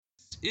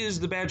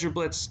is the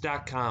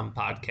BadgerBlitz.com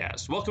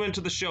podcast. Welcome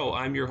into the show.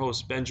 I'm your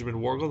host, Benjamin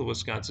Wargel, the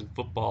Wisconsin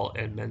football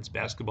and men's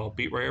basketball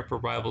beat writer for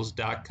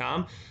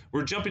Rivals.com.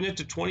 We're jumping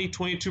into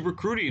 2022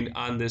 recruiting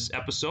on this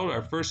episode.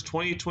 Our first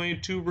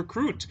 2022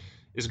 recruit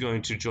is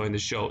going to join the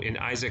show in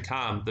Isaac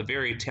Hamm, the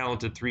very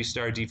talented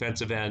three-star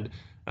defensive end,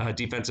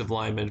 defensive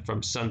lineman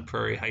from Sun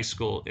Prairie High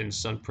School in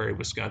Sun Prairie,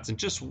 Wisconsin,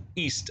 just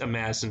east of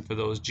Madison for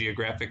those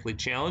geographically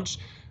challenged.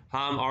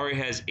 Hamm already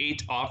has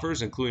 8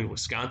 offers, including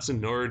Wisconsin,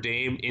 Notre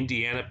Dame,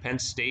 Indiana, Penn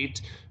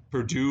State,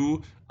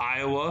 Purdue,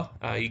 Iowa.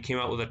 He came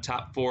out with a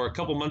top 4 a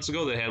couple months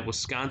ago that had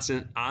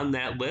Wisconsin on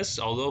that list,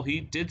 although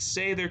he did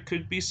say there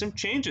could be some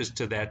changes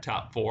to that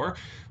top 4.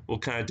 We'll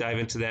kind of dive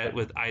into that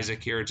with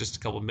Isaac here in just a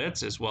couple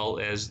minutes, as well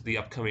as the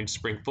upcoming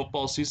spring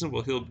football season,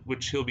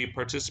 which he'll be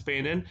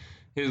participating in,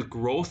 his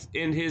growth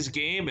in his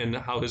game, and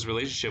how his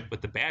relationship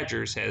with the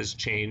Badgers has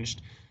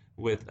changed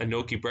with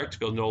Anoki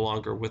Brechtfield no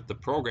longer with the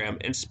program.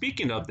 And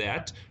speaking of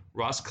that,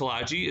 Ross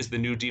Kalaji is the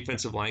new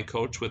defensive line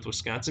coach with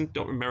Wisconsin.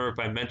 Don't remember if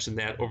I mentioned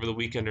that over the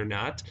weekend or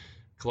not.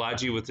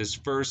 Kalaji with his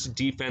first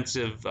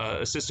defensive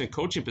assistant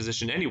coaching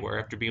position anywhere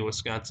after being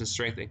Wisconsin's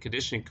strength and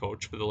conditioning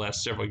coach for the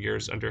last several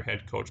years under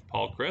head coach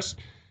Paul Chryst.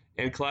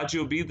 And Kalaji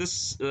will be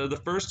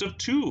the first of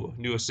 2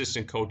 new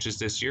assistant coaches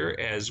this year,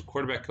 as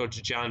quarterback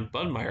coach John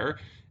Budmeyer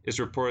is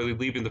reportedly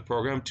leaving the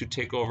program to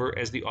take over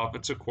as the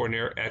offensive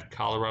coordinator at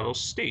Colorado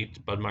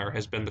State. Budmeyer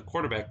has been the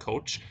quarterback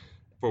coach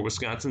for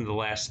Wisconsin the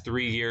last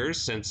 3 years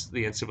since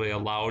the NCAA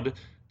allowed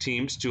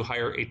teams to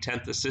hire a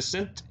 10th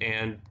assistant,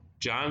 and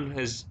John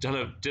has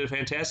did a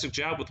fantastic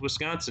job with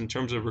Wisconsin in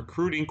terms of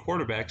recruiting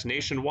quarterbacks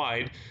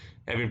nationwide,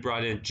 having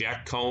brought in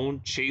Jack Cohn,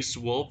 Chase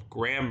Wolf,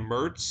 Graham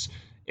Mertz,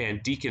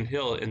 and Deacon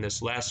Hill in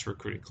this last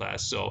recruiting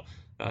class. So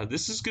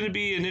this is going to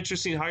be an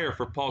interesting hire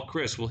for Paul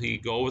Chryst. Will he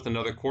go with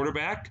another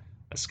quarterback?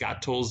 A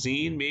Scott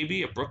Tolzien,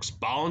 maybe a Brooks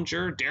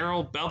Bollinger,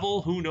 Darrell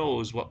Bevel? Who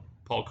knows what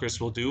Paul Chryst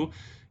will do,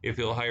 if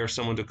he'll hire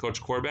someone to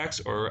coach quarterbacks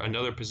or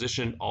another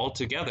position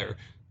altogether,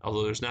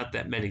 although there's not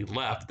that many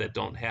left that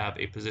don't have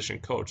a position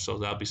coach, so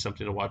that'll be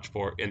something to watch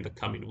for in the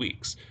coming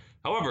weeks.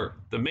 However,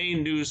 the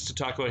main news to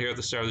talk about here at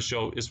the start of the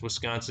show is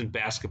Wisconsin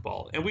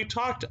basketball. And we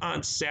talked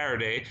on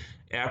Saturday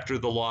after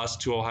the loss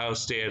to Ohio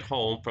State at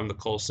home from the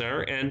Kohl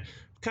Center, and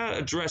kind of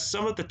address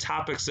some of the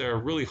topics that are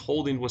really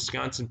holding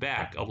Wisconsin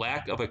back. A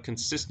lack of a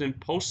consistent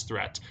post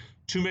threat,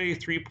 too many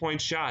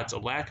three-point shots, a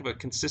lack of a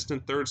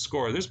consistent third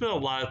scorer. There's been a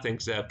lot of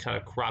things that have kind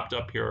of cropped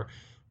up here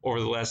over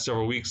the last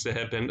several weeks that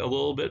have been a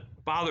little bit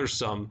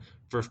bothersome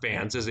for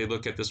fans as they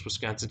look at this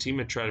Wisconsin team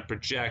and try to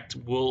project,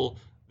 will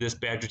this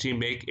Badger team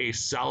make a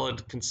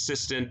solid,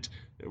 consistent,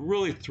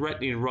 really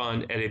threatening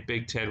run at a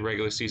Big Ten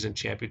regular season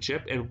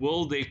championship, and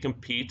will they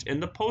compete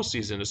in the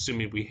postseason,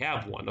 assuming we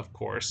have one, of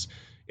course,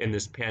 in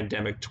this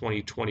pandemic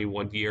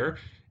 2021 year.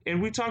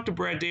 And we talked to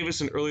Brad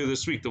Davison earlier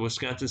this week, the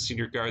Wisconsin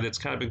senior guard that's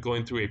kind of been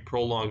going through a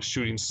prolonged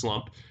shooting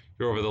slump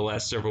here over the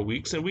last several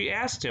weeks. And we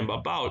asked him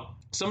about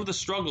some of the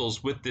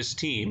struggles with this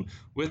team,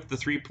 with the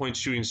three-point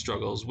shooting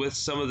struggles, with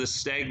some of the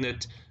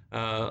stagnant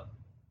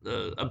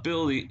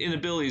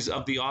inabilities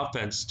of the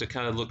offense to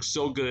kind of look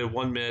so good at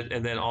 1 minute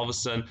and then all of a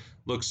sudden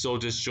look so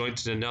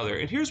disjointed another.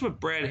 And here's what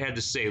Brad had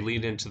to say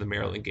leading into the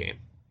Maryland game.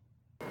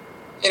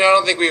 I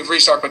don't think we've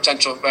reached our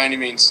potential by any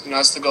means.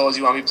 That's the goal, is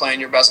you want to be playing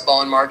your best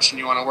ball in March and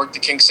you want to work the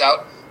kinks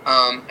out.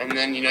 And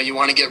then, you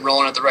want to get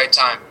rolling at the right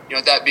time.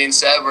 With that being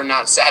said, we're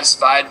not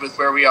satisfied with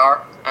where we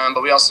are,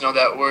 but we also know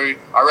that we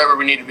are right where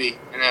we need to be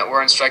and that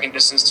we're in striking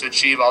distance to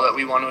achieve all that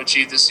we want to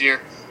achieve this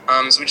year.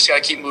 So we just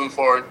got to keep moving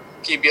forward,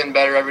 keep getting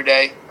better every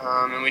day.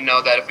 And we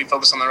know that if we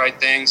focus on the right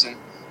things and,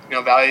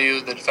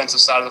 value the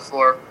defensive side of the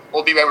floor,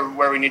 we'll be right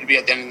where we need to be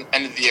at the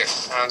end of the year.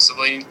 So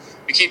we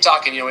keep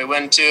talking. We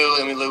win 2,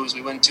 then we lose.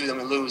 We win 2, then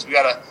we lose. We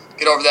got to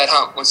get over that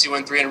hump. Once you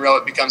win 3 in a row,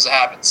 it becomes a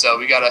habit. So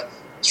we got to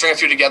string a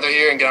few together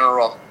here and get on a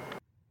roll.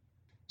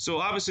 So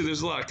obviously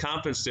there's a lot of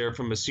confidence there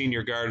from a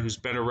senior guard who's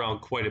been around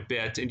quite a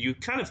bit, and you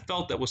kind of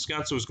felt that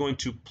Wisconsin was going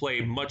to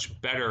play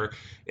much better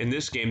in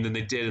this game than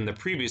they did in the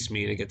previous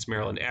meeting against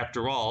Maryland.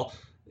 After all,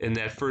 in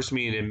that first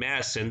meeting in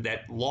Madison,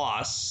 that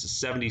loss,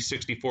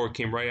 70-64,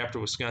 came right after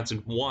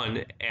Wisconsin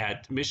won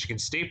at Michigan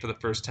State for the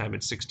first time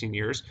in 16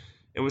 years.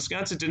 And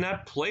Wisconsin did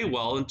not play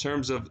well in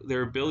terms of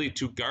their ability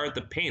to guard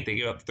the paint. They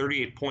gave up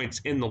 38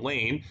 points in the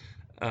lane.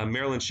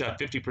 Maryland shot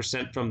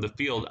 50% from the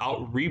field,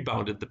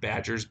 out-rebounded the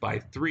Badgers by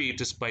 3,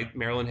 despite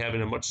Maryland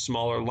having a much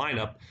smaller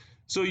lineup.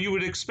 So you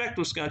would expect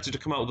Wisconsin to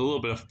come out with a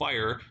little bit of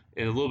fire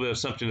and a little bit of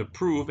something to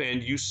prove,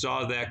 and you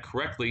saw that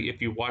correctly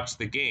if you watched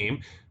the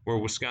game, where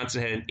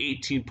Wisconsin had an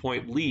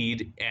 18-point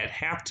lead at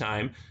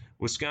halftime.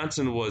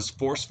 Wisconsin was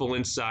forceful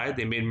inside.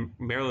 They made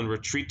Maryland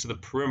retreat to the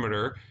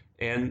perimeter,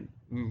 and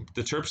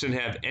the Terps didn't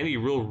have any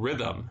real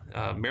rhythm.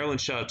 Maryland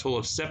shot a total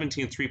of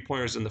 17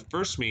 three-pointers in the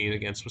first meeting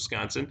against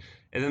Wisconsin,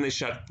 and then they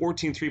shot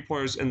 14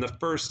 three-pointers in the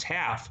first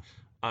half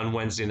on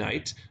Wednesday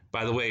night.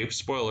 By the way,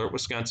 spoiler,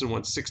 Wisconsin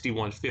won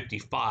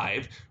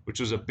 61-55, which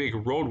was a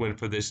big road win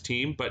for this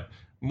team, but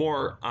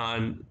more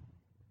on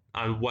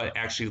what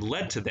actually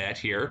led to that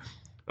here.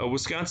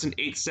 Wisconsin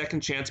 8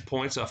 second chance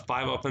points off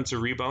 5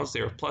 offensive rebounds.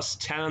 They were plus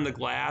 10 on the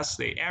glass.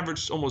 They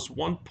averaged almost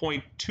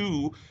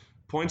 1.2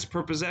 points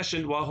per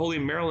possession while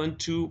holding Maryland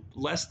to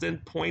less than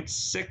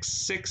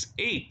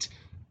 0.668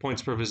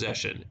 points per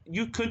possession.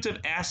 You couldn't have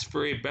asked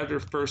for a better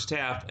first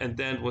half, and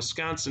then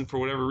Wisconsin, for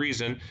whatever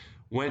reason,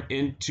 went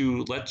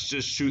into let's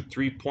just shoot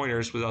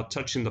three-pointers without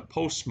touching the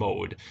post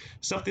mode.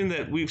 Something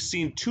that we've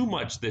seen too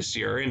much this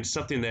year, and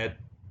something that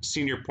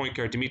senior point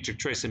guard Dimitri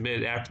Trice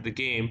admitted after the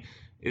game,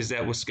 is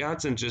that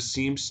Wisconsin just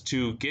seems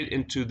to get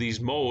into these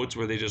modes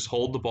where they just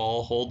hold the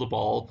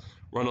ball,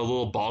 run a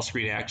little ball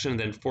screen action, and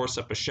then force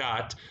up a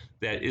shot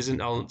that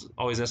isn't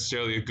always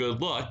necessarily a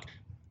good look,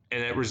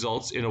 and that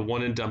results in a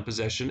one-and-done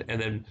possession, and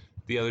then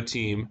the other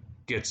team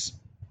gets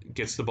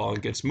the ball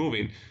and gets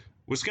moving.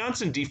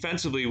 Wisconsin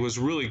defensively was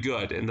really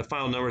good, and the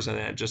final numbers on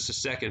that in just a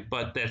second,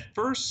 but that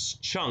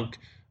first chunk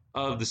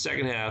of the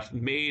second half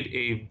made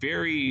a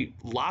very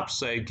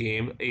lopsided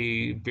game,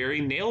 a very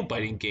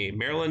nail-biting game.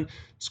 Maryland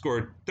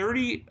scored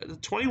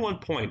 21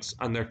 points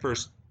on their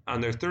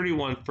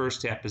 31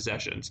 first half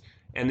possessions,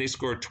 and they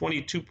scored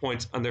 22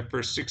 points on their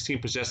first 16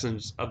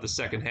 possessions of the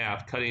second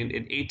half, cutting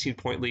an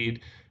 18-point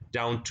lead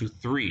down to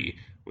 3.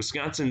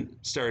 Wisconsin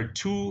started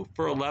 2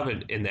 for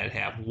 11 in that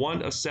half,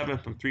 1 of 7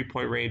 from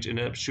three-point range, and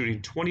ended up shooting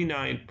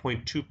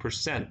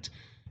 29.2%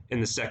 in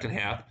the second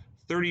half,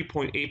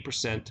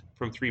 30.8%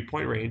 from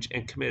three-point range,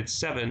 and committed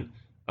 7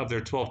 of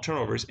their 12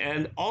 turnovers.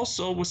 And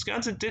also,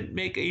 Wisconsin didn't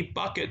make a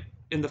bucket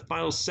in the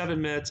final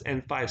 7 minutes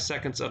and 5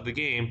 seconds of the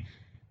game,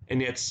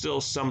 and yet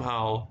still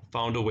somehow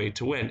found a way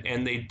to win.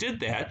 And they did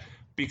that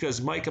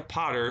because Micah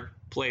Potter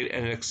played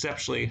at an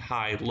exceptionally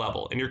high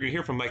level. And you're going to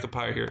hear from Micah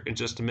Potter here in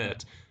just a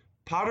minute.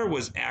 Potter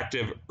was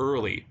active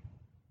early,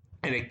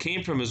 and it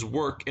came from his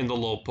work in the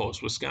low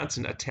post.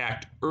 Wisconsin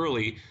attacked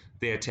early.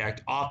 They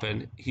attacked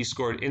often. He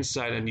scored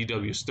inside on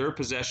UW's third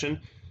possession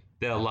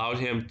that allowed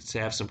him to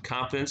have some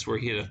confidence, where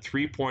he had a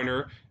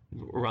three-pointer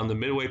around the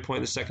midway point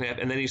in the second half,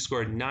 and then he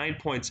scored 9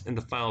 points in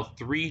the final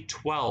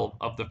 3:12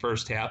 of the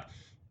first half,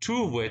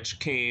 2 of which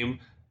came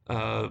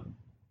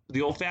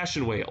the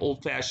old-fashioned way,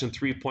 old-fashioned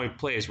three-point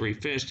plays, where he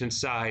finished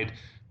inside,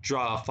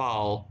 draw a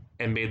foul,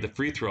 and made the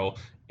free throw.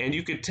 And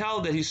you could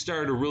tell that he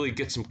started to really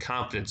get some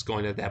confidence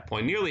going at that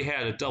point. Nearly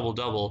had a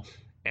double-double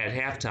at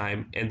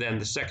halftime, and then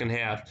the second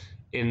half,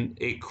 in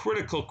a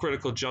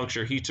critical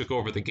juncture, he took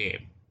over the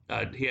game.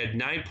 He had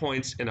 9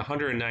 points in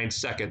 109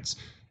 seconds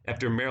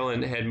after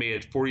Maryland had made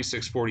it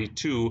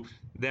 46-42.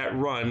 That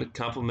run,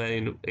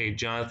 complementing a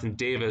Jonathan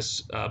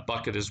Davis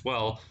bucket as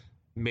well,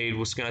 made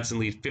Wisconsin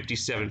lead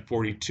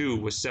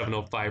 57-42 with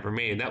 7:05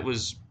 remaining. That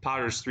was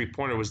Potter's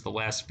three-pointer was the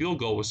last field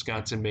goal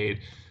Wisconsin made,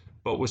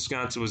 but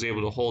Wisconsin was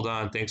able to hold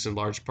on thanks in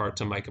large part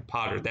to Micah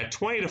Potter. That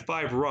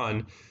 20-5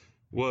 run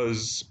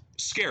was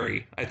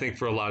scary, I think,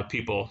 for a lot of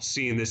people,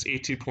 seeing this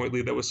 18-point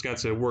lead that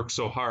Wisconsin had worked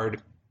so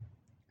hard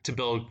to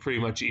build pretty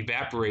much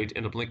evaporate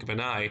in a blink of an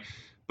eye.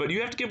 But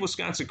you have to give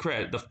Wisconsin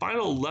credit. The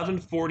final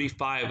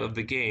 11:45 of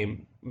the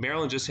game,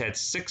 Maryland just had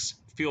 6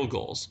 field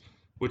goals,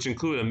 which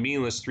include a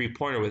meaningless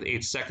three-pointer with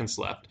 8 seconds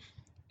left.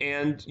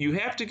 And you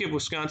have to give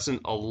Wisconsin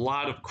a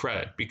lot of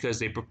credit because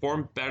they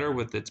performed better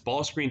with its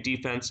ball screen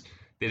defense.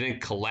 They didn't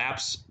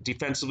collapse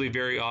defensively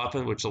very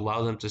often, which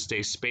allowed them to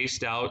stay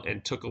spaced out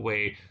and took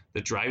away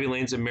the driving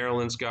lanes of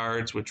Maryland's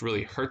guards, which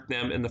really hurt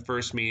them in the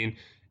first meeting.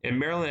 And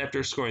Maryland,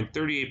 after scoring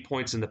 38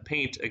 points in the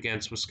paint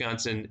against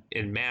Wisconsin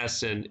in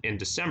Madison in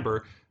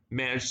December,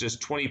 managed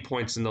just 20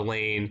 points in the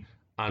lane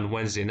on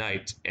Wednesday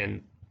night.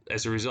 And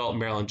as a result,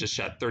 Maryland just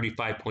shot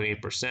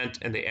 35.8%,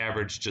 and they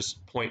averaged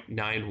just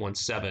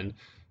 0.917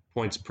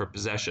 points per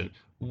possession.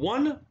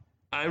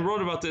 I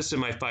wrote about this in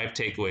my 5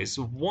 takeaways.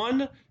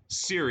 One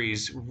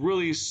series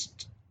really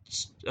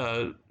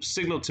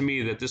signaled to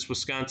me that this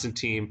Wisconsin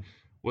team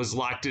was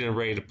locked in and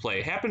ready to play.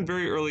 It happened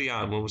very early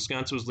on when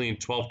Wisconsin was leading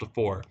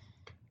 12-4.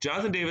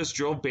 Jonathan Davis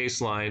drove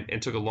baseline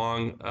and took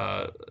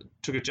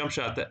a jump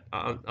shot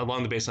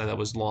along the baseline that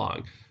was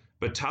long.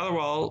 But Tyler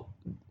Wall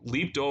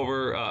leaped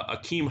over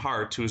Akeem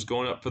Hart, who was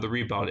going up for the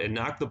rebound, and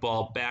knocked the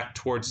ball back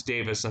towards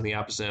Davis on the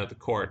opposite end of the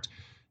court.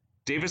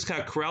 Davis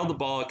kind of corralled the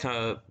ball,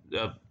 kind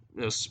of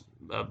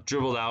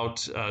dribbled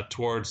out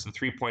towards the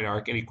three-point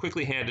arc, and he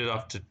quickly handed it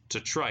off to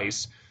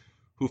Trice,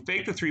 who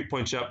faked the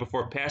three-point shot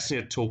before passing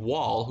it to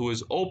Wall, who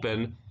was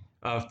open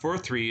for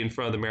 3 in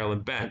front of the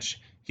Maryland bench.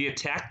 He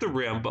attacked the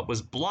rim, but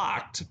was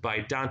blocked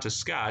by Donta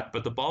Scott,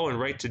 but the ball went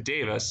right to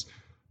Davis,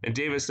 and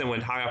Davis then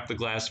went high off the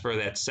glass for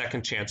that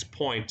second chance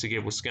point to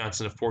give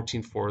Wisconsin a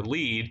 14-4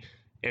 lead,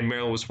 and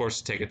Maryland was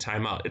forced to take a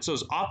timeout. It's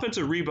those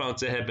offensive rebounds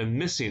that have been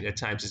missing at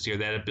times this year,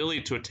 that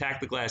ability to attack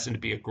the glass and to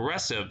be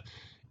aggressive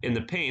in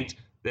the paint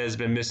that has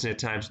been missing at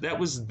times. That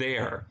was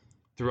there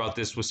throughout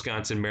this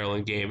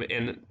Wisconsin-Maryland game,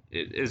 and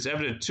it is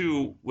evident,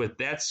 too, with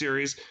that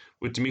series,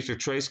 with Dimitri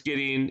Trice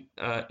getting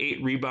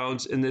 8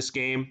 rebounds in this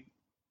game,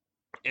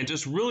 and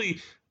just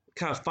really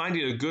kind of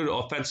finding a good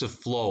offensive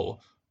flow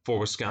for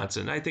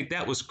Wisconsin. I think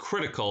that was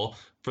critical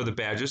for the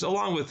Badgers,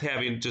 along with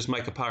having just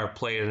Micah Potter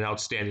play at an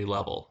outstanding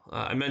level.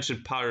 I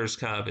mentioned Potter's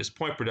kind of his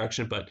point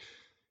production, but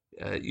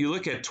You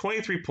look at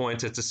 23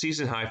 points, it's a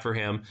season high for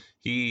him.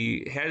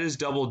 He had his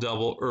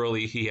double-double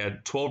early. He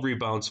had 12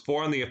 rebounds,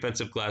 4 on the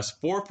offensive glass,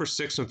 4 for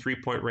 6 from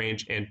three-point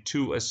range, and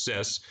 2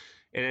 assists.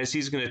 And as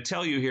he's going to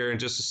tell you here in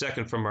just a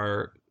second from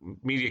our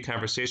media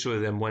conversation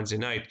with him Wednesday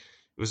night,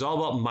 it was all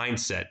about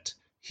mindset.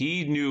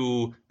 He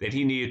knew that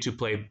he needed to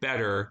play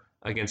better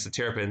against the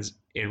Terrapins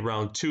in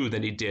round 2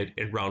 than he did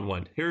in round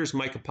 1. Here's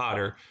Micah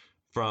Potter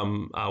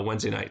from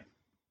Wednesday night.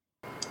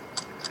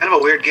 Kind of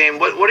a weird game.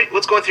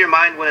 What's going through your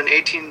mind when an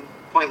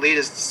 18-point lead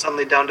is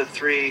suddenly down to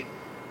 3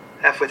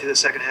 halfway through the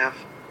second half?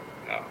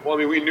 Well, I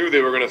mean, we knew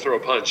they were going to throw a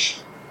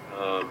punch.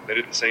 They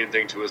did the same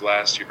thing to us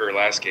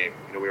last game.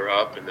 We were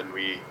up, and then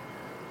we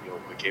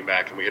came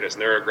back and we hit us.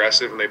 And they're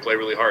aggressive and they play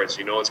really hard, so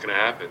you know what's going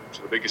to happen.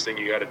 So the biggest thing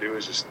you got to do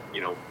is just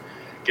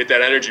get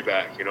that energy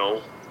back.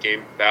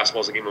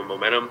 Basketball's a game of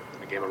momentum,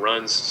 a game of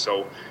runs.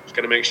 So just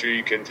got to make sure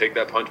you can take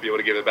that punch, be able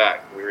to give it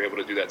back. We were able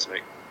to do that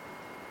tonight.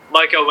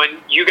 Micah, when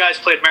you guys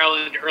played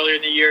Maryland earlier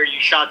in the year, you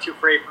shot 2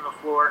 for 8 from the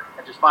floor,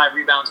 had just 5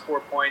 rebounds, 4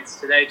 points.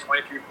 Today,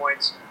 23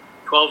 points,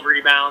 12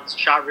 rebounds,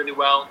 shot really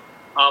well.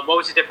 What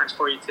was the difference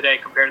for you today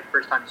compared to the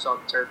first time you saw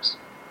the Terps?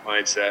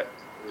 Mindset.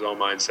 It was all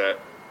mindset.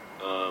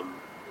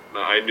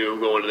 I knew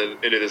going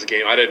into this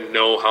game, I didn't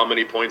know how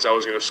many points I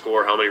was going to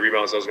score, how many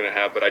rebounds I was going to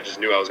have, but I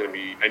just knew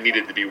I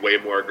needed to be way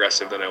more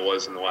aggressive than I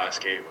was in the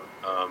last game.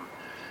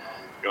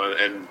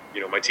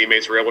 My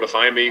teammates were able to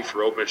find me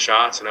for open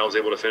shots, and I was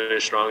able to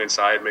finish strong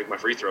inside, make my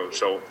free throws.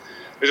 So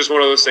it's just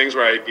one of those things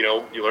where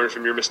you learn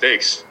from your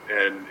mistakes,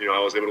 and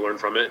I was able to learn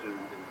from it and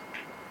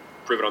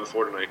prove it on the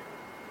floor tonight.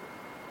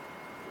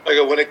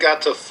 Like when it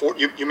got to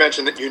you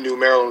mentioned that you knew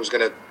Maryland was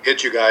going to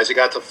hit you guys. It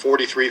got to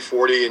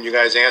 43-40, and you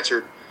guys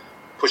answered,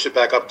 push it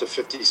back up to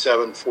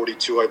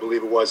 57-42, I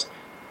believe it was. I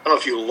don't know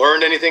if you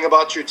learned anything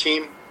about your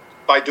team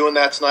by doing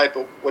that tonight,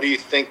 but what do you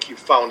think you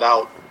found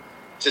out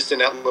just in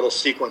that little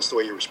sequence, the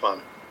way you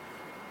responded?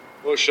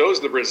 Well, it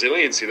shows the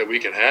resiliency that we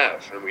can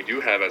have, and we do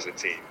have as a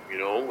team.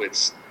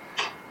 It's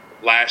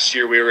last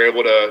year we were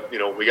able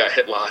to, we got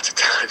hit lots of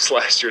times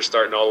last year,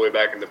 starting all the way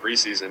back in the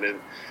preseason, and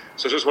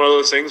so it's just one of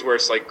those things where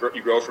it's like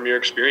you grow from your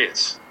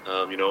experience.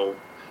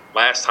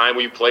 Last time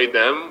we played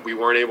them, we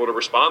weren't able to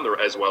respond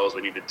as well as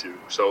we needed to.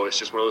 So it's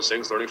just one of those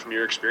things, learning from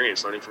your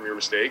experience, learning from your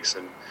mistakes,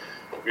 and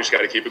we just got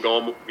to keep it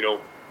going.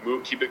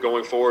 Keep it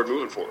going forward,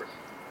 moving forward.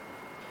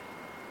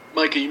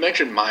 Micah, you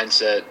mentioned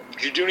mindset.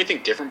 Did you do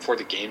anything different for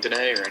the game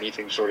today, or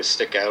anything sort of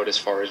stick out as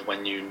far as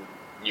when you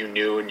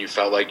knew and you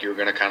felt like you were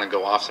going to kind of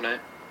go off tonight?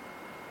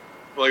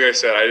 Well, like I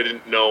said, I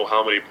didn't know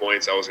how many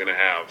points I was going to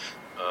have.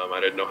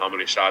 I didn't know how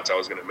many shots I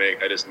was going to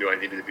make. I just knew I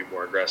needed to be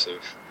more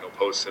aggressive,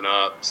 posting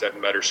up,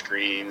 setting better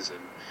screens, and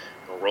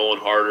rolling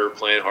harder,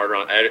 playing harder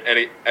on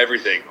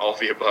everything, all of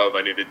the above.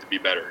 I needed to be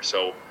better.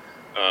 So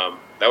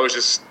that was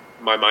just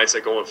my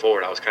mindset going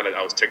forward. I was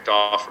ticked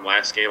off from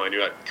last game. I knew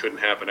that couldn't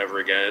happen ever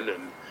again,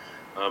 and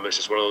it's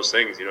just one of those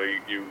things. I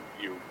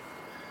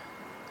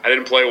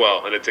didn't play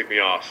well, and it ticked me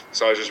off.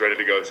 So I was just ready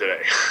to go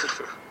today.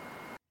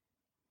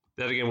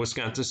 That again,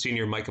 Wisconsin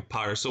senior Micah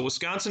Potter. So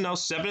Wisconsin now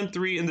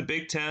 7-3 in the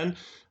Big Ten,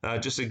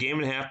 just a game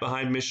and a half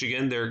behind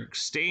Michigan. They're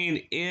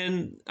staying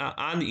in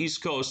on the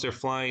East Coast. They're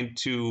flying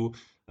to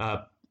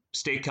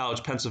State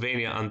College,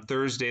 Pennsylvania on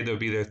Thursday. They'll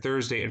be there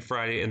Thursday and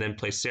Friday, and then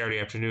play Saturday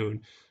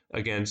afternoon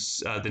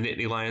against the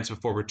Nittany Lions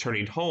before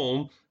returning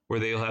home, where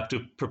they'll have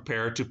to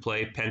prepare to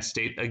play Penn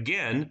State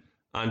again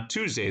on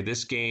Tuesday.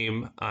 This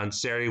game on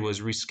Saturday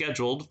was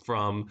rescheduled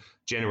from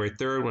January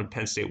 3rd when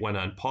Penn State went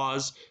on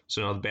pause.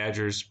 So now the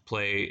Badgers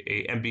play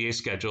a NBA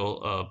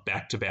schedule of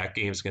back-to-back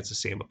games against the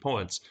same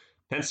opponents.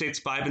 Penn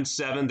State's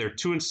 5-7. They're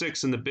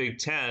 2-6 in the Big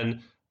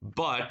Ten,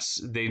 but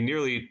they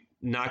nearly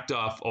knocked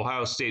off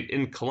Ohio State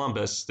in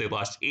Columbus. They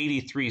lost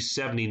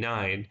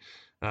 83-79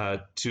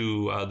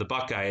 to the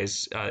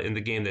Buckeyes in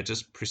the game that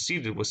just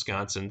preceded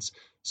Wisconsin's.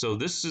 So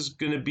this is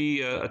going to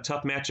be a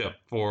tough matchup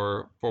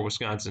for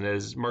Wisconsin.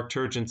 As Mark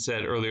Turgeon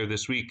said earlier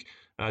this week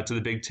to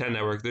the Big Ten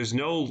Network, there's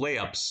no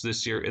layups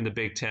this year in the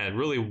Big Ten.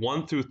 Really,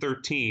 1 through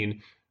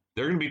 13,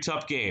 they're going to be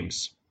tough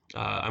games.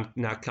 I'm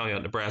not counting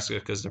out Nebraska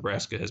because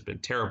Nebraska has been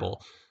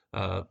terrible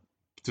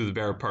through the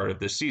better part of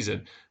this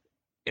season.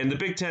 And the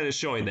Big Ten is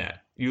showing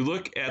that. You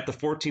look at the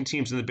 14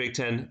 teams in the Big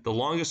Ten, the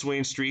longest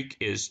winning streak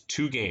is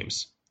 2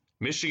 games.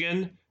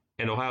 Michigan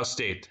and Ohio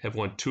State have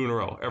won 2 in a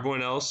row.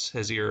 Everyone else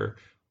has either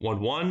won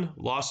 1,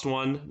 lost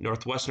 1.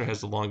 Northwestern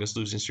has the longest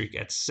losing streak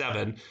at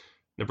 7.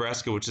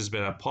 Nebraska, which has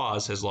been on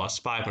pause, has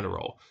lost 5 in a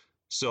row.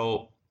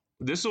 So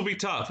this will be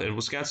tough, and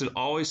Wisconsin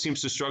always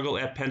seems to struggle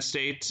at Penn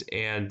State,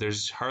 and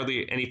there's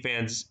hardly any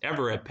fans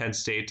ever at Penn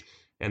State,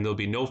 and there'll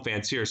be no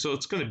fans here. So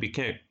it's going to be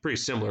pretty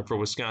similar for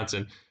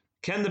Wisconsin.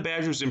 Can the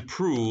Badgers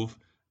improve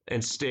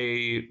and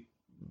stay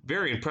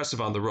very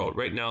impressive on the road?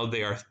 Right now,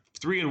 they are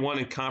 3-1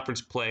 in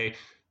conference play.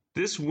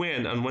 This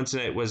win on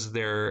Wednesday night was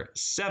their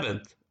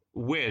 7th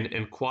win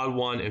in Quad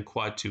 1 and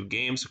Quad 2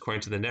 games,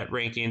 according to the net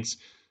rankings.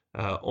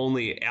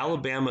 Only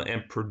Alabama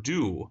and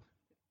Purdue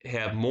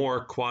have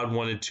more Quad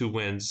 1 and 2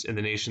 wins in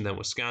the nation than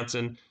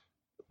Wisconsin.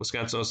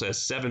 Wisconsin also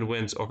has 7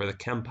 wins over the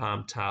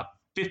KenPom top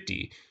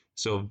 50.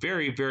 So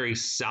very, very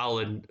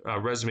solid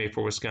resume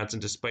for Wisconsin,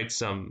 despite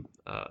some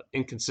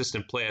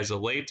inconsistent play as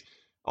of late.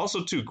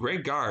 Also, too,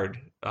 Greg Gard,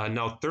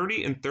 now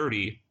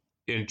 30-30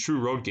 in true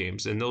road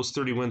games, and those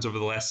 30 wins over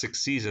the last 6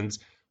 seasons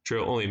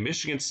trail only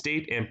Michigan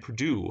State and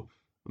Purdue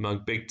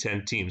among Big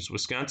Ten teams.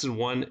 Wisconsin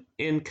won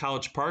in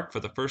College Park for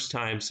the first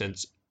time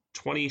since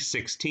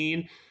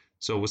 2016.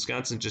 So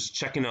Wisconsin just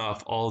checking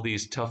off all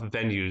these tough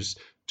venues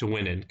to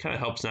win in. Kind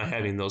of helps not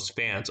having those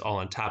fans all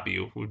on top of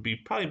you. Would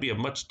probably be a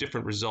much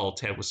different result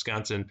had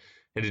Wisconsin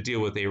had to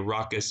deal with a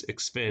raucous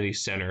Xfinity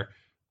Center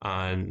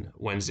on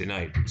Wednesday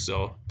night.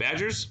 So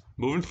Badgers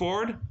moving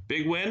forward,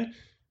 big win.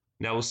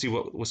 Now we'll see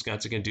what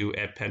Wisconsin can do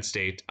at Penn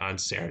State on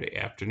Saturday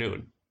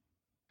afternoon.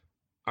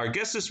 Our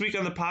guest this week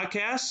on the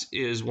podcast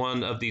is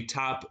one of the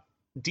top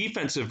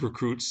defensive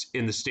recruits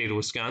in the state of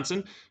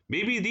Wisconsin,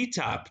 maybe the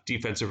top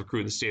defensive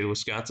recruit in the state of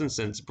Wisconsin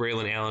since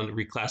Braylon Allen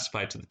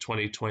reclassified to the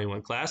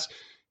 2021 class.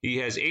 He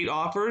has 8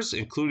 offers,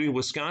 including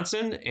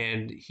Wisconsin,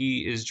 and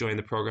he is joining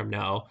the program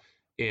now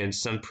in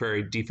Sun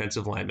Prairie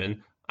defensive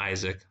lineman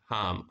Isaac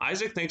Hamm.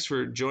 Isaac, thanks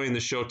for joining the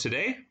show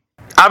today.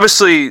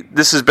 Obviously,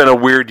 this has been a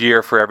weird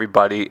year for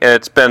everybody, and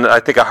it's been, I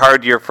think, a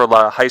hard year for a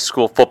lot of high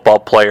school football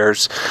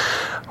players.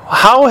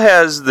 How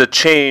has the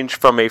change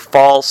from a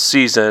fall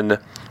season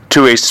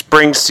to a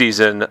spring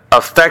season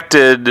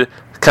affected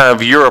kind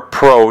of your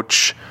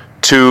approach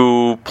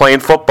to playing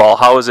football?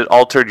 How has it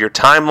altered your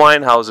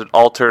timeline? How has it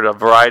altered a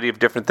variety of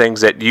different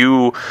things that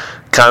you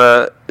kind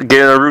of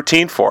get in a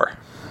routine for?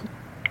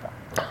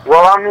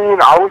 Well, I mean,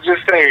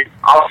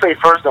 I'll say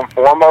first and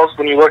foremost,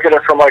 when you look at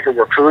it from like a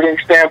recruiting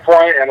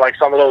standpoint and like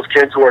some of those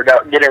kids who are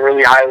getting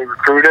really highly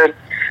recruited,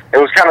 it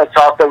was kind of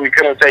tough that we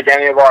couldn't take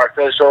any of our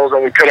officials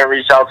and we couldn't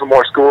reach out to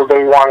more schools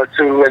than we wanted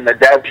to, and the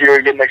dev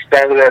period getting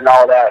extended and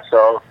all that.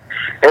 So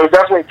it was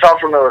definitely tough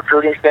from a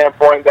recruiting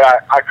standpoint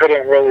that I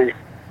couldn't really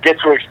get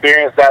to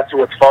experience that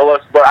to its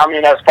fullest. But I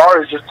mean, as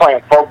far as just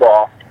playing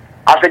football,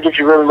 I think if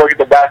you really look at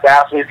the best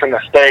athletes in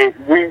the state,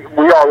 we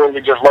all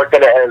really just looked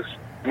at it as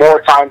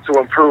more time to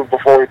improve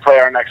before we play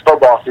our next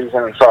football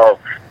season. And so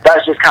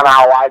that's just kind of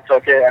how I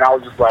took it. And I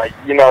was just like,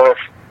 if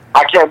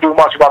I can't do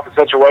much about the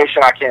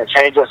situation, I can't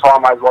change it, so I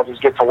might as well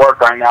just get to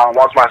work right now. And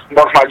once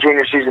my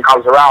junior season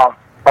comes around,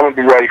 I'm going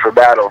to be ready for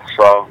battle.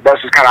 So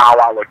that's just kind of how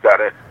I looked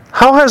at it.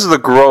 How has the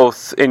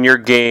growth in your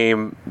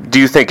game, do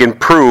you think,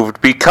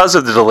 improved because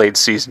of the delayed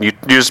season? You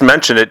just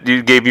mentioned it.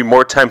 It gave you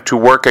more time to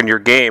work on your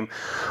game.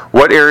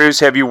 What areas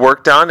have you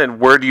worked on, and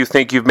where do you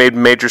think you've made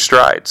major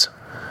strides?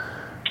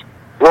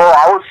 Well,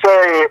 I would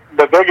say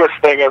the biggest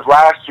thing is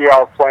last year I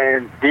was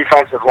playing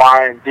defensive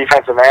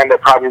end at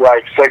probably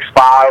like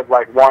 6'5",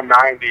 like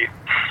 190.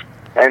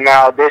 And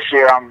now this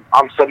year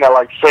I'm sitting at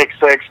like 6'6",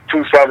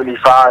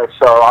 275.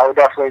 So I would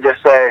definitely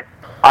just say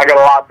I got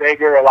a lot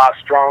bigger, a lot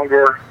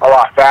stronger, a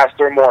lot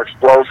faster, more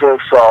explosive.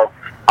 So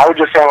I would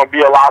just say I'm going to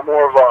be a lot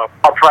more of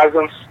a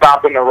presence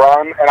stopping the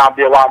run, and I'll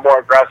be a lot more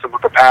aggressive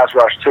with the pass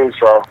rush too.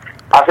 So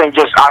I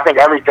think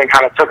everything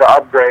kind of took an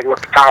upgrade with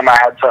the time I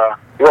had to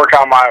work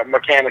on my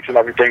mechanics and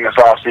everything this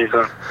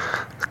offseason.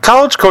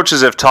 College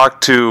coaches have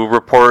talked to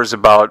reporters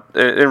about,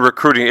 in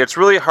recruiting, it's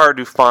really hard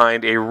to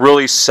find a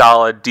really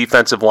solid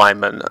defensive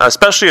lineman,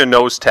 especially a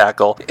nose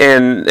tackle,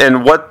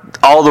 and what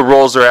all the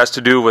roles are asked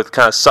to do with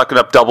kind of sucking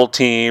up double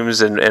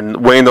teams and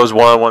winning those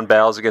one-on-one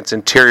battles against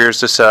interiors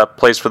to set up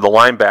plays for the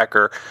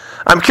linebacker.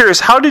 I'm curious,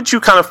 how did you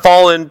kind of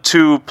fall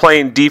into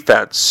playing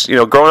defense?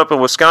 Growing up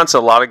in Wisconsin,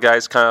 a lot of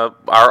guys kind of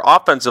are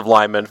offensive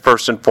linemen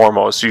first and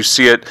foremost. You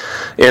see it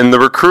in the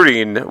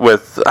recruiting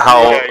with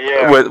how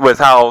with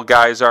how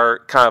guys are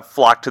kind of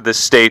flocked to this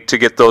state to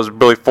get those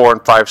really 4-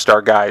 and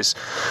 5-star guys.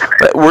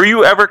 Were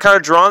you ever kind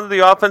of drawn to the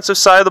offensive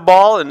side of the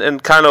ball,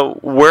 and kind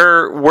of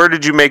where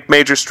did you make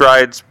major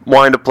strides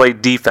wanting to play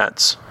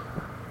defense?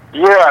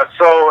 Yeah,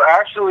 so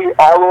actually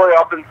all the way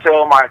up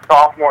until my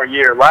sophomore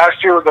year.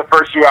 Last year was the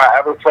first year I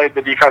ever played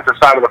the defensive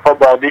side of the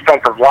football,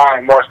 defensive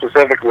line more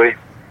specifically.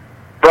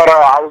 But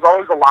I was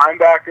always a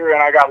linebacker,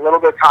 and I got a lot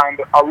of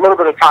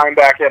time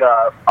back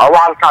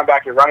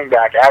at running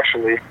back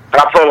actually. And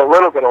I played a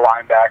little bit of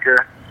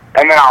linebacker,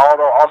 and then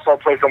I also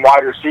played some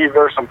wide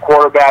receiver, some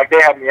quarterback.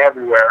 They had me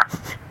everywhere.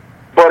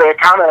 But it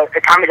kind of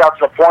got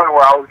to the point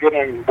where I was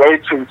getting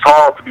way too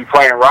tall to be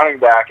playing running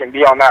back and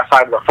be on that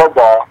side of the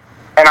football.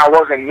 And I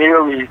wasn't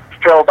nearly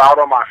filled out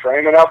on my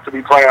frame enough to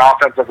be playing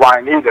offensive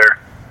line either.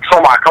 So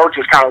my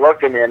coaches kind of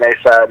looked at me and they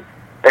said,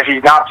 if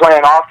he's not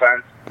playing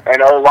offense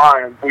and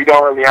O-line, we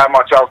don't really have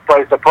much else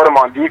place to put him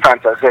on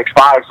defense at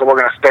 6'5", so we're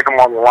going to stick him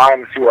on the line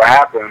and see what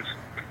happens.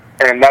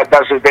 And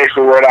that's just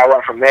basically where I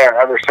went from there.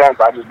 Ever since,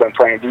 I've just been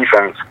playing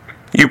defense.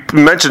 You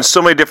mentioned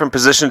so many different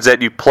positions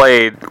that you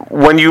played.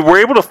 When you were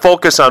able to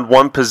focus on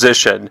one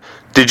position,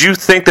 did you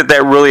think that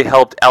really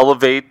helped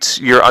elevate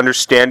your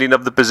understanding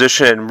of the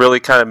position and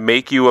really kind of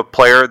make you a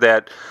player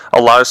that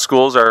a lot of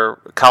schools or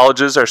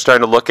colleges are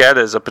starting to look at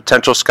as a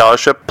potential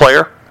scholarship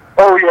player?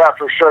 Oh, yeah,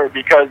 for sure,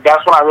 because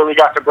that's when I really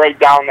got to break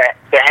down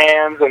the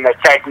hands and the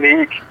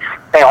technique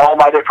and all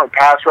my different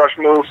pass rush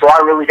moves. So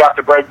I really got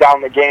to break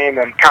down the game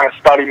and kind of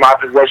study my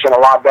position a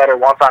lot better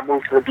once I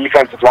moved to the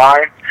defensive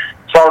line.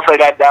 So I would say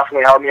that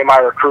definitely helped me in my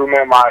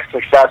recruitment, my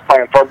success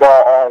playing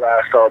football, all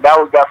that. So that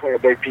was definitely a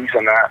big piece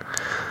in that.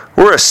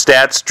 We're a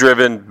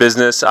stats-driven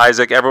business,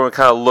 Isaac. Everyone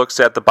kind of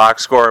looks at the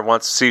box score and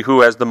wants to see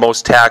who has the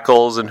most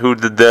tackles and who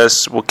did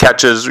this,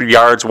 catches,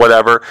 yards,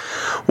 whatever.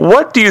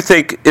 What do you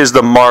think is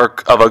the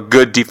mark of a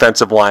good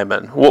defensive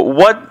lineman?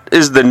 What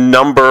is the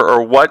number,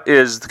 or what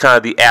is kind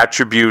of the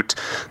attribute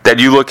that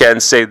you look at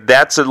and say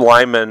that's a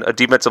lineman, a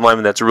defensive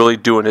lineman that's really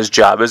doing his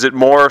job? Is it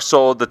more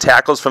so the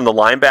tackles from the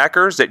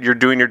linebackers that you're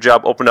doing your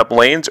job, open up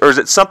lanes, or is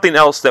it something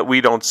else that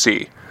we don't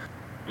see?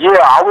 Yeah,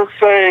 I would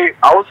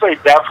say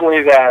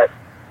definitely that.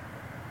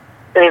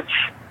 It's,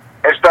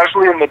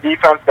 especially in the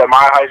defense that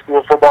my high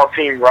school football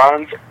team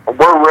runs,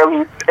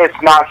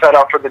 it's not set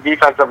up for the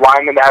defensive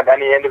linemen to have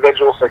any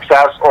individual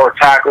success or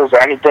tackles or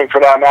anything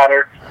for that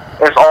matter.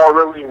 It's all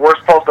really, we're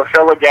supposed to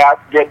fill a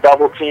gap, get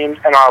double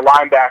teamed, and our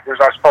linebackers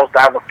are supposed to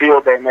have a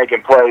field day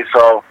making plays.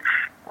 So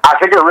I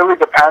think it really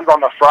depends on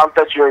the front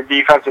that your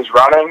defense is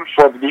running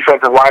for the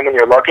defensive lineman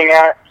you're looking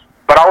at.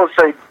 But I would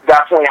say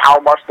definitely how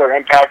much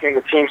they're impacting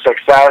the team's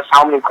success,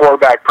 how many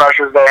quarterback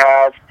pressures they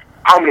have,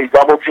 how many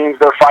double teams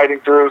they're fighting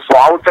through. So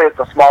I would say it's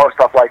the smaller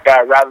stuff like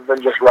that rather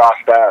than just raw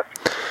stats.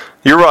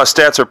 Your raw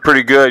stats are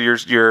pretty good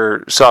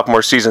your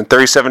sophomore season.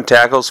 37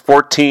 tackles,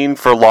 14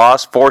 for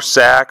loss, 4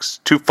 sacks,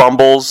 2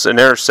 fumbles, an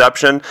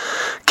interception.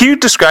 Can you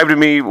describe to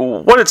me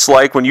what it's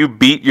like when you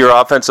beat your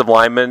offensive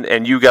lineman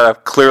and you got a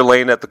clear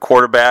lane at the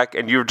quarterback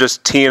and you're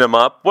just teeing him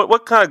up?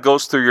 What kind of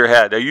goes through your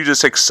head? Are you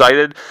just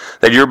excited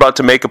that you're about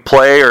to make a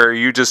play, or are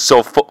you just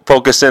so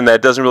focused in that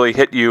it doesn't really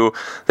hit you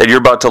that you're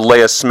about to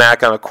lay a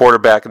smack on a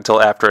quarterback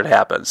until after it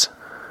happens?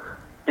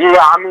 Yeah,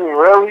 I mean,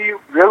 really,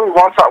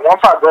 once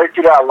I break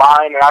through that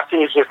line and I see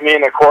it's just me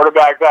and the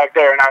quarterback back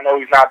there, and I know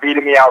he's not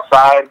beating me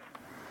outside,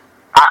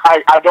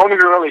 I don't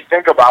even really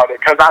think about it,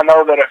 because I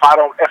know that if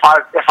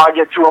I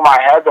get two in my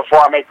head before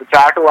I make the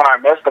tackle and I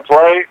miss the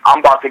play, I'm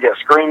about to get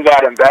screamed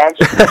at and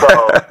benched.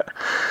 So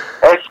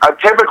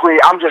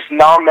typically I'm just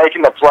numb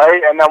making the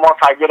play, and then once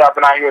I get up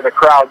and I hear the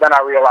crowd, then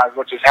I realize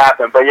what just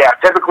happened. But yeah,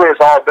 typically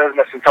it's all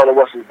business until the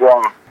whistle's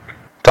blown.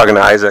 Talking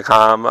to Isaac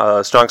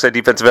Hamm, strong side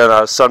defensive end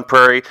out of Sun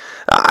Prairie.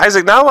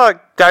 Isaac, not a lot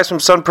of guys from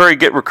Sun Prairie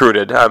get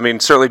recruited. I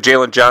mean, certainly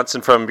Jalen Johnson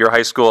from your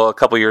high school a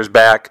couple years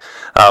back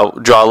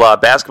draw a lot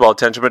of basketball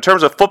attention. But in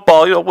terms of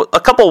football, a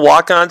couple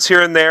walk-ons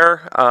here and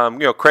there.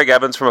 Craig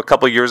Evans from a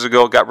couple years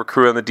ago got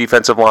recruited on the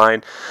defensive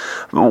line.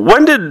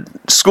 When did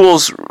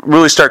schools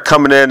really start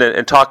coming in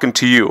and talking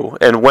to you?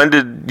 And when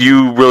did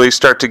you really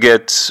start to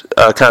get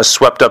kind of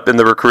swept up in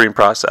the recruiting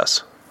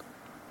process?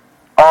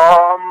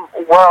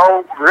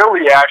 Well,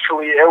 really,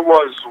 actually, it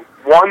was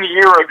 1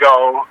 year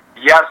ago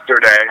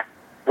yesterday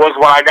was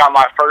when I got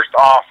my first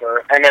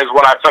offer, and is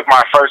when I took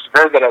my first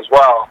visit as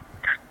well.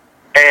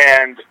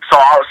 And so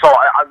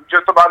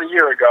just about a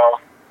year ago,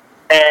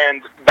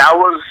 and that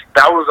was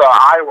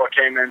Iowa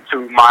came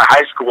into my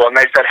high school, and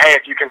they said, hey,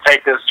 if you can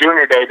take this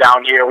junior day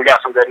down here, we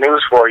got some good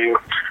news for you.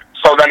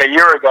 So then a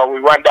year ago,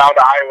 we went down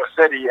to Iowa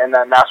City, and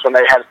then that's when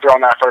they had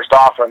thrown that first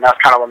offer, and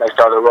that's kind of when they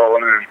started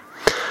rolling in.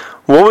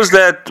 What was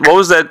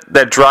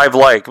that drive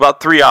like?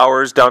 About 3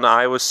 hours down to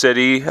Iowa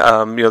City.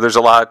 There's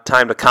a lot of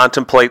time to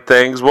contemplate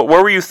things. What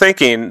were you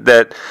thinking?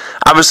 That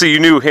obviously you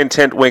knew, hint,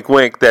 hint, wink,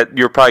 wink, that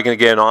you're probably going to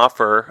get an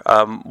offer.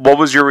 What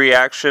was your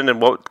reaction,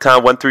 and what kind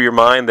of went through your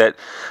mind that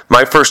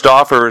my first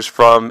offer is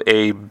from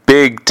a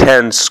Big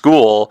Ten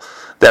school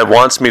that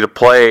wants me to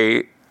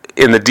play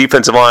in the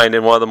defensive line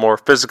in one of the more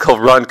physical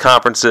run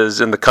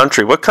conferences in the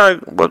country? What's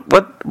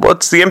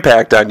the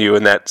impact on you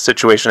when that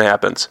situation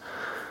happens?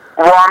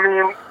 Well, I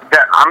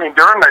mean,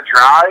 during the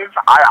drive,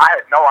 I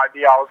had no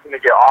idea I was going to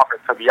get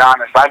offered, to be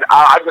honest.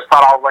 I just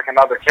thought I was like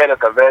another kid at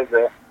the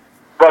visit.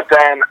 But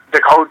then the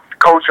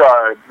coach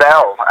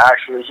Bell,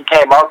 actually, he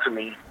came up to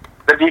me,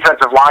 the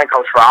defensive line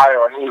coach for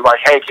Iowa, and he was like,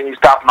 hey, can you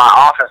stop my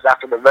office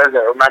after the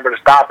visit? Remember to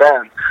stop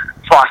in.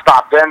 So I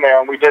stopped in there,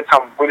 and we did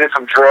some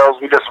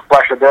drills, we did some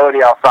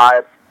flexibility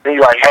outside. And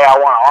he's like, hey, I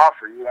want to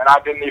offer you. And I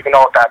didn't even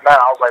know what that meant.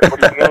 I was like,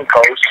 what do you mean,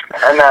 coach?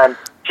 And then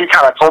he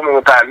kind of told me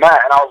what that meant,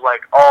 and I was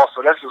like, oh,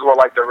 so this is what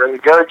like the really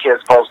good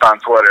kids post on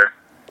Twitter.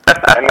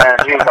 And then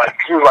he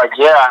was like,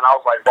 yeah, and I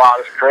was like, wow,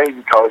 this is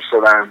crazy, coach.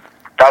 So then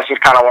that's just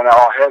kind of when it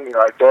all hit me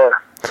right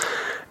there.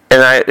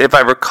 And if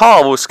I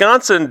recall,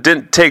 Wisconsin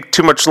didn't take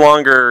too much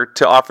longer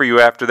to offer you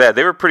after that.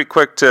 They were pretty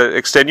quick to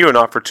extend you an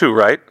offer too,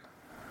 right?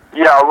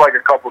 Yeah, it was like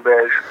a couple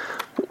days.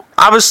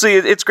 Obviously,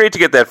 it's great to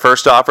get that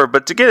first offer,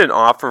 but to get an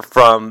offer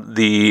from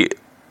the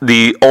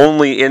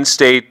only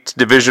in-state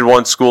Division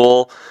I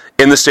school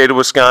in the state of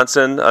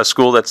Wisconsin, a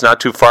school that's not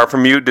too far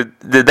from you,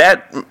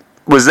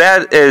 was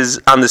that as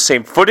on the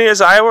same footing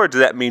as Iowa, or did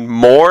that mean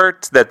more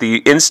that the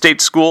in-state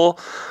school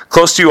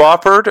close to you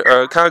offered?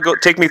 Or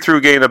take me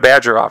through getting a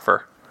Badger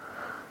offer.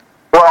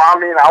 Well, I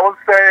mean, I would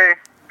say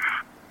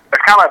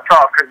it's kind of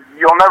tough because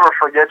you'll never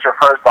forget your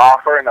first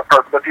offer and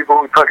the people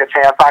who took a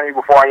chance on you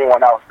before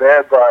anyone else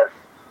did, but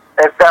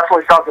it's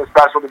definitely something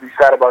special to be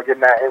said about getting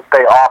that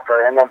in-state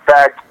offer. And in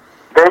fact,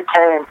 they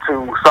came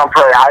to Sun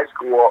Prairie High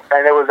School,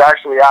 and it was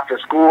actually after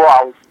school.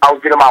 I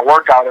was getting my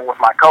workout in with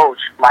my coach,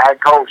 my head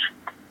coach,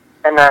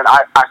 and then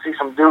I see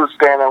some dudes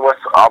standing with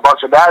a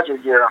bunch of Badger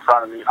gear in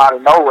front of me out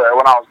of nowhere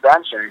when I was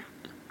benching.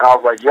 And I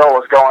was like, yo,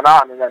 what's going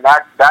on? And then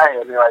that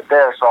hit me right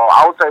there. So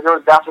I would say there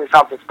was definitely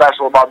something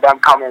special about them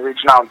coming,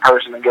 reaching out in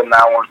person and getting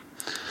that one.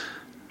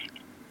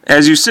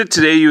 As you sit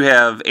today, you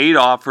have 8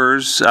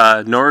 offers,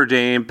 Notre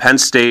Dame, Penn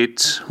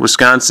State,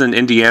 Wisconsin,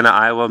 Indiana,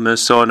 Iowa,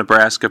 Minnesota,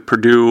 Nebraska,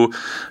 Purdue.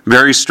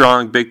 Very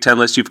strong Big Ten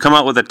list. You've come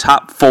out with a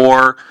top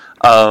 4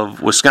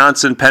 of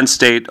Wisconsin, Penn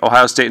State,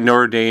 Ohio State, and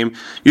Notre Dame.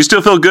 You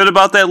still feel good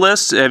about that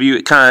list? Have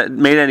you kind of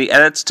made any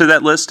edits to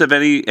that list of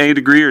any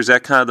degree, or is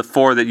that kind of the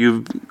 4 that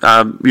you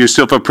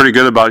still feel pretty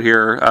good about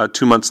here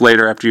 2 months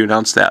later after you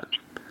announced that?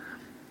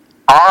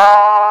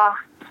 I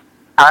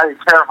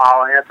care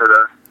how I answer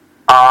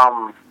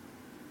this.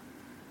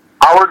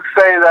 I would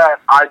say that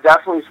I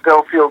definitely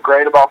still feel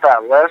great about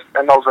that list,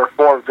 and those are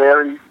 4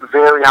 very,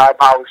 very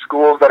high-powered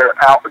schools that are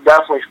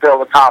definitely still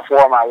the top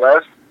 4 on my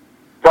list.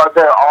 But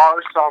there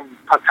are some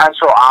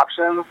potential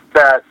options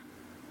that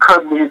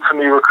could lead to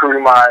me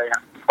opening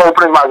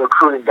my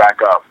recruiting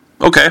back up.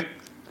 Okay.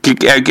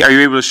 Are you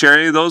able to share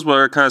any of those?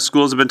 What kind of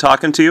schools have been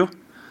talking to you?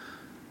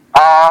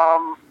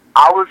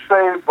 I would say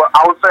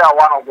I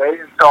want to wait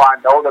until I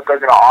know that they're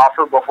going to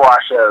offer before I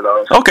share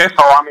those. Okay.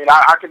 So I mean,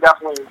 I could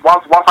definitely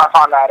once I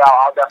find that out,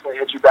 I'll definitely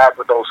hit you back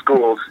with those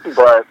schools.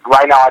 But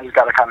right now, I just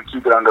got to kind of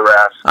keep it under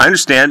wraps. I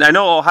understand. I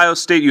know Ohio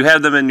State. You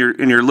have them in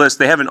your list.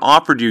 They haven't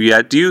offered you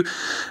yet. Do you?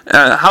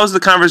 How's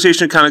the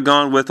conversation kind of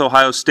gone with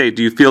Ohio State?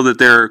 Do you feel that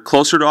they're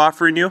closer to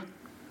offering you?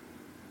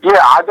 Yeah,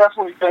 I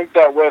definitely think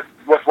that with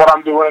what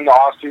I'm doing in the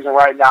off season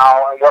right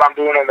now and what I'm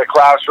doing in the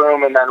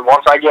classroom, and then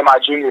once I get my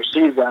junior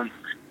season.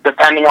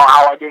 Depending on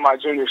how I do my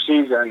junior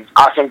season,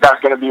 I think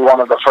that's going to be one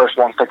of the first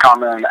ones to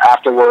come in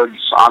afterwards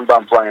I'm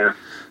done playing.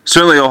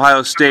 Certainly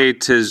Ohio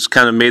State has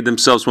kind of made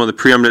themselves one of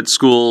the preeminent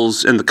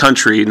schools in the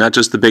country, not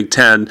just the Big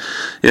Ten.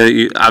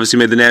 You obviously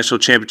made the national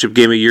championship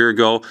game a year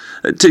ago.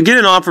 To get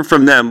an offer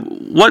from them,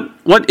 what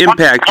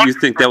impact do you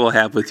think that will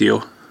have with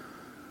you?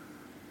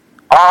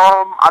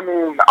 I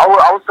mean,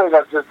 I would say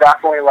that's just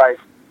definitely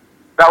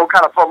that would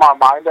kind of put my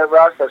mind at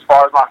rest as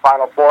far as my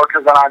Final Four,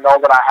 because then I know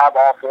that I have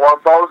all 4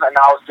 of those, and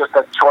now it's just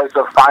a choice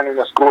of finding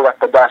a school that's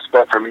the best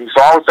fit for me.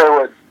 So I would say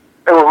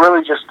it would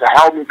really just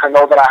help me to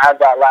know that I have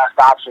that last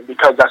option,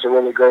 because that's a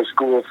really great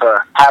school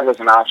to have as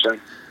an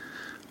option.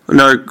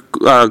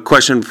 Another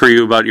question for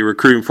you about your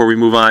recruiting before we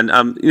move on.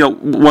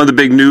 One of the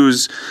big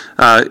news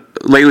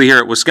lately here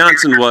at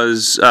Wisconsin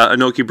was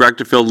Anoki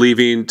Brechtefeld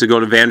leaving to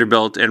go to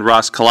Vanderbilt and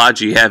Ross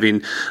Kalaji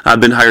having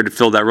been hired to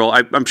fill that role.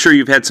 I'm sure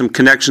you've had some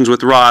connections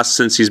with Ross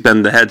since he's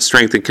been the head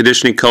strength and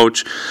conditioning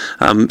coach,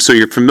 so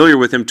you're familiar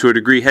with him to a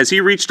degree. Has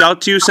he reached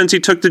out to you since he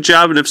took the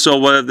job, and if so,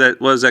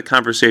 what was that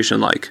conversation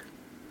like?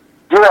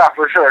 Yeah,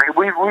 for sure.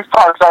 We've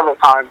talked several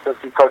times since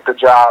he took the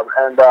job,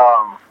 and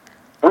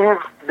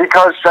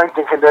because strength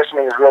and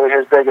conditioning is really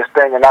his biggest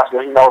thing, and that's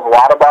what he knows a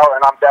lot about,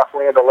 and I'm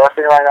definitely into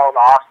lifting right now in the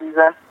off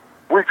season.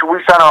 We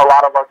center a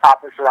lot of our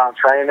topics around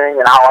training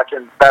and how I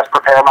can best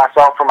prepare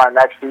myself for my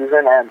next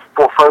season and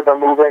for further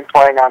moving,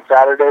 playing on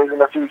Saturdays in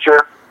the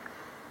future.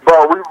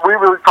 But we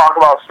really talk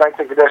about strength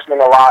and conditioning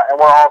a lot, and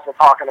we're also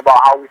talking about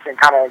how we can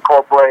kind of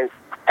incorporate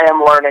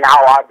him learning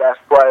how I best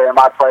play and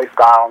my play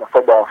style on the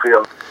football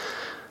field.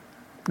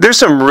 There's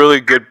some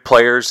really good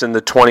players in the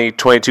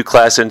 2022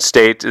 class in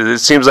state. It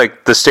seems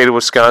like the state of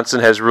Wisconsin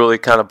has really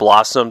kind of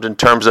blossomed in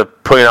terms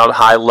of putting out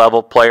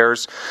high-level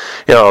players.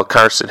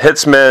 Carson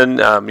Hitzman.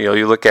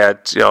 You look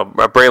at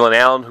Braylon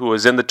Allen, who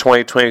was in the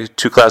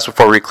 2022 class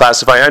before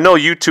reclassifying. I know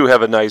you two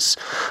have a nice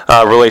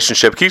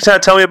relationship. Can you kind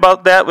of tell me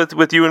about that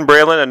with you and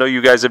Braylon? I know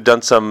you guys have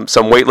done some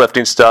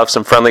weightlifting stuff,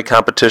 some friendly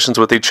competitions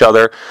with each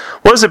other.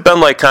 What has it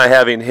been like kind of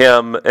having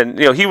him? And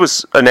he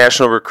was a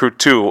national recruit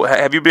too.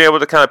 Have you been able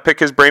to kind of pick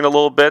his brain a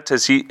little bit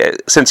since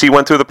he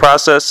went through the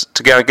process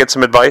to kind of get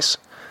some advice?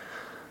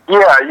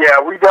 Yeah,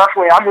 we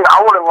definitely. I mean,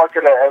 I wouldn't look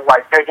at it as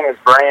picking his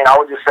brain. I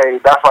would just say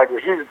that's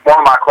he's one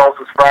of my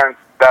closest friends.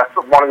 That's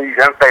one of these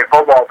in-state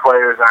football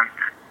players, and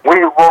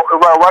we will,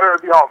 whether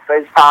it be on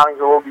FaceTime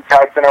or we'll be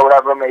texting or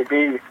whatever it may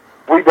be,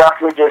 we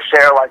definitely just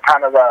share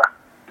kind of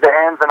the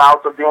ins and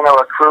outs of being a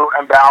recruit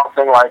and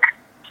balancing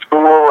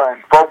school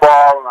and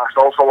football and our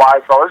social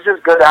life. So it's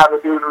just good to have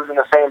a dude who's in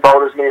the same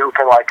boat as me who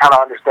can kind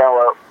of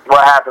understand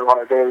what happens on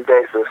a daily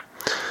basis.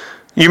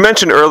 You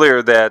mentioned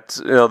earlier that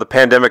the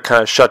pandemic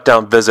kind of shut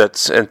down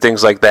visits and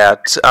things like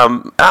that.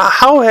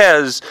 How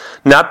has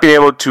not being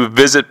able to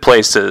visit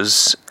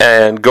places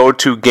and go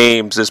to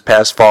games this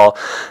past fall,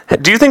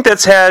 do you think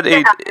that's had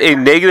a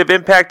negative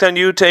impact on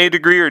you to any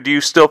degree, or do you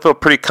still feel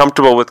pretty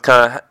comfortable with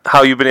kind of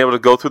how you've been able to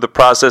go through the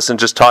process and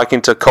just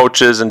talking to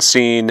coaches and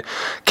seeing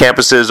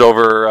campuses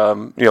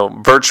over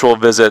virtual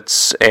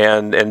visits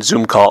and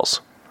Zoom calls?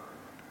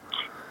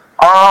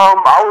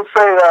 I would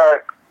say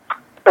that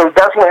it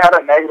definitely had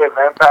a negative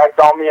impact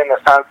on me in the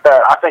sense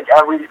that I think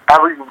every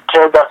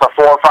kid that's a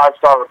 4 or 5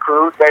 star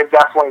recruit, they've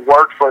definitely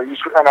worked for each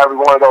and every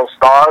one of those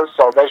stars,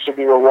 so they should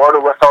be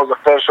rewarded with those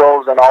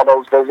officials and all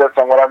those visits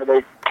and whatever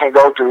they can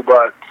go through.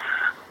 But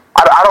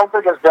I don't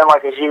think it's been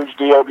like a huge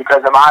deal because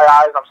in my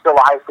eyes, I'm still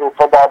a high school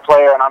football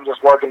player and I'm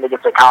just working to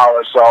get to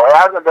college. So it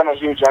hasn't been a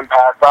huge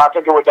impact, but I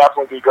think it would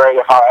definitely be great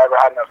if I ever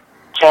had a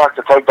chance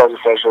to take those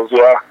officials,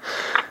 yeah.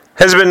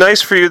 Has it been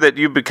nice for you that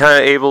you've been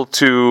kind of able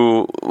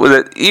to,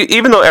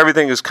 even though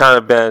everything has kind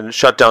of been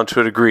shut down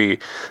to a degree,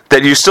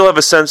 that you still have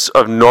a sense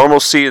of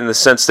normalcy in the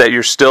sense that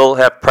you still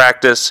have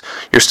practice,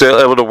 you're still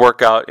able to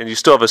work out, and you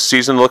still have a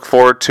season to look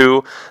forward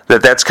to,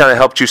 that's kind of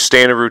helped you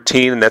stay in a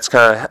routine, and that's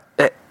kind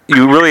of,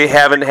 you really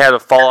haven't had a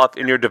fall off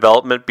in your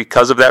development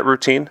because of that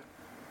routine?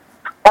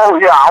 Oh,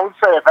 yeah, I would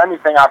say if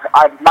anything,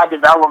 my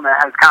development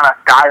has kind of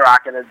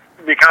skyrocketed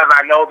because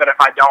I know that if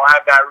I don't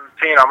have that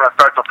routine, I'm going to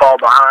start to fall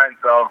behind,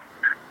 so...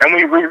 And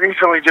we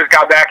recently just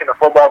got back into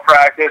football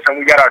practice, and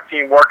we got our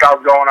team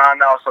workouts going on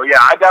now. So, yeah,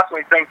 I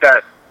definitely think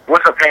that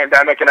with the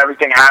pandemic and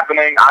everything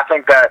happening, I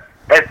think that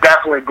it's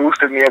definitely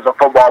boosted me as a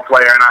football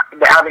player,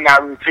 and having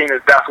that routine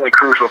is definitely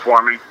crucial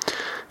for me.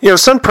 You know,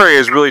 Sun Prairie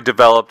has really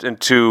developed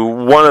into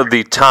one of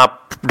the top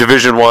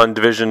Division One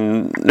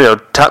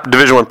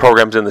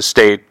programs in the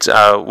state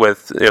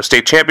with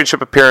state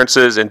championship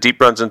appearances and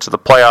deep runs into the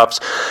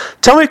playoffs.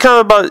 Tell me kind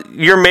of about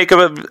your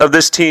makeup of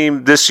this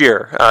team this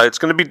year. It's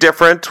going to be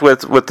different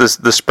with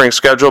the spring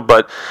schedule,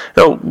 but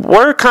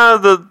what are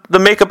kind of the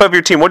makeup of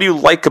your team? What do you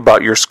like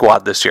about your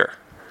squad this year?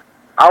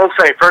 I would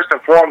say, first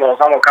and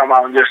foremost, I'm going to come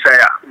out and just say,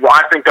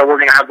 I think that we're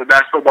going to have the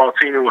best football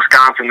team in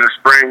Wisconsin this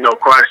spring, no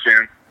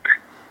question.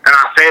 And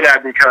I say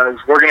that because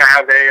we're going to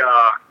have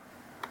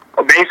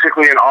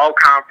basically an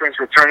all-conference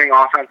returning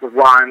offensive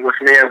line with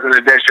me as an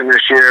addition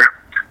this year.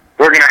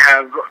 We're going to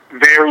have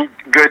very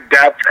good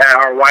depth at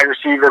our wide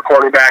receiver,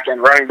 quarterback, and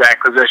running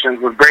back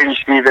positions with Brady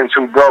Stevens,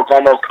 who broke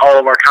almost all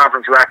of our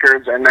conference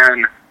records, and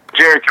then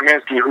Jerry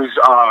Kaminsky, who's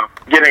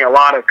getting a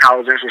lot of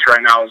college interest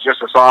right now, is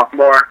just a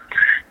sophomore.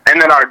 And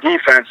then our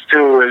defense,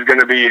 too, is going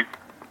to be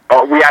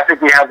I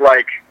think we have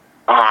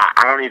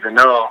I don't even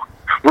know.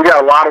 We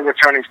got a lot of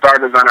returning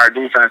starters on our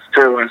defense,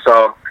 too, and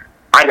so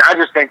I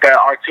just think that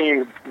our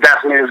team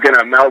definitely is going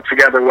to meld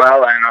together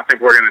well, and I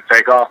think we're going to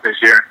take off this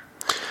year.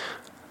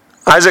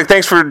 Isaac,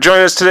 thanks for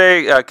joining us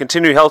today.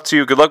 Continued health to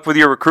you. Good luck with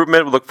your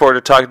recruitment. We look forward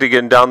to talking to you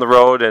again down the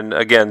road. And,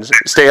 again,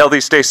 stay healthy,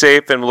 stay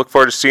safe, and we look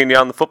forward to seeing you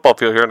on the football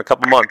field here in a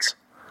couple months.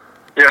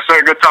 Yes,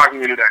 sir. Good talking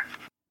to you today.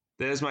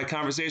 That is my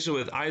conversation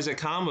with Isaac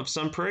Hamm of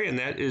Sun Prairie, and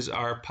that is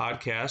our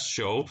podcast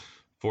show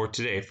for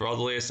today. For all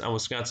the latest on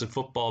Wisconsin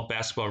football,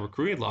 basketball, and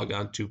recruiting, log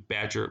on to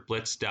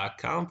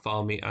BadgerBlitz.com.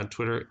 Follow me on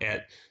Twitter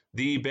at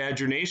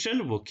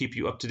 @TheBadgerNation. We'll keep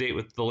you up to date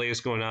with the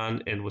latest going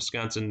on in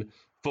Wisconsin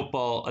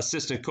football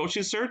assistant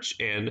coaching search,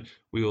 and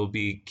we will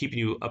be keeping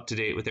you up to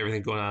date with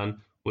everything going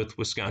on with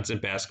Wisconsin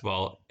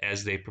basketball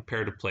as they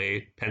prepare to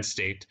play Penn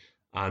State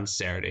on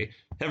Saturday.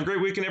 Have a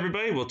great weekend,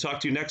 everybody. We'll talk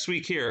to you next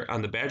week here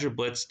on the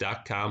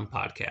BadgerBlitz.com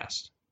podcast.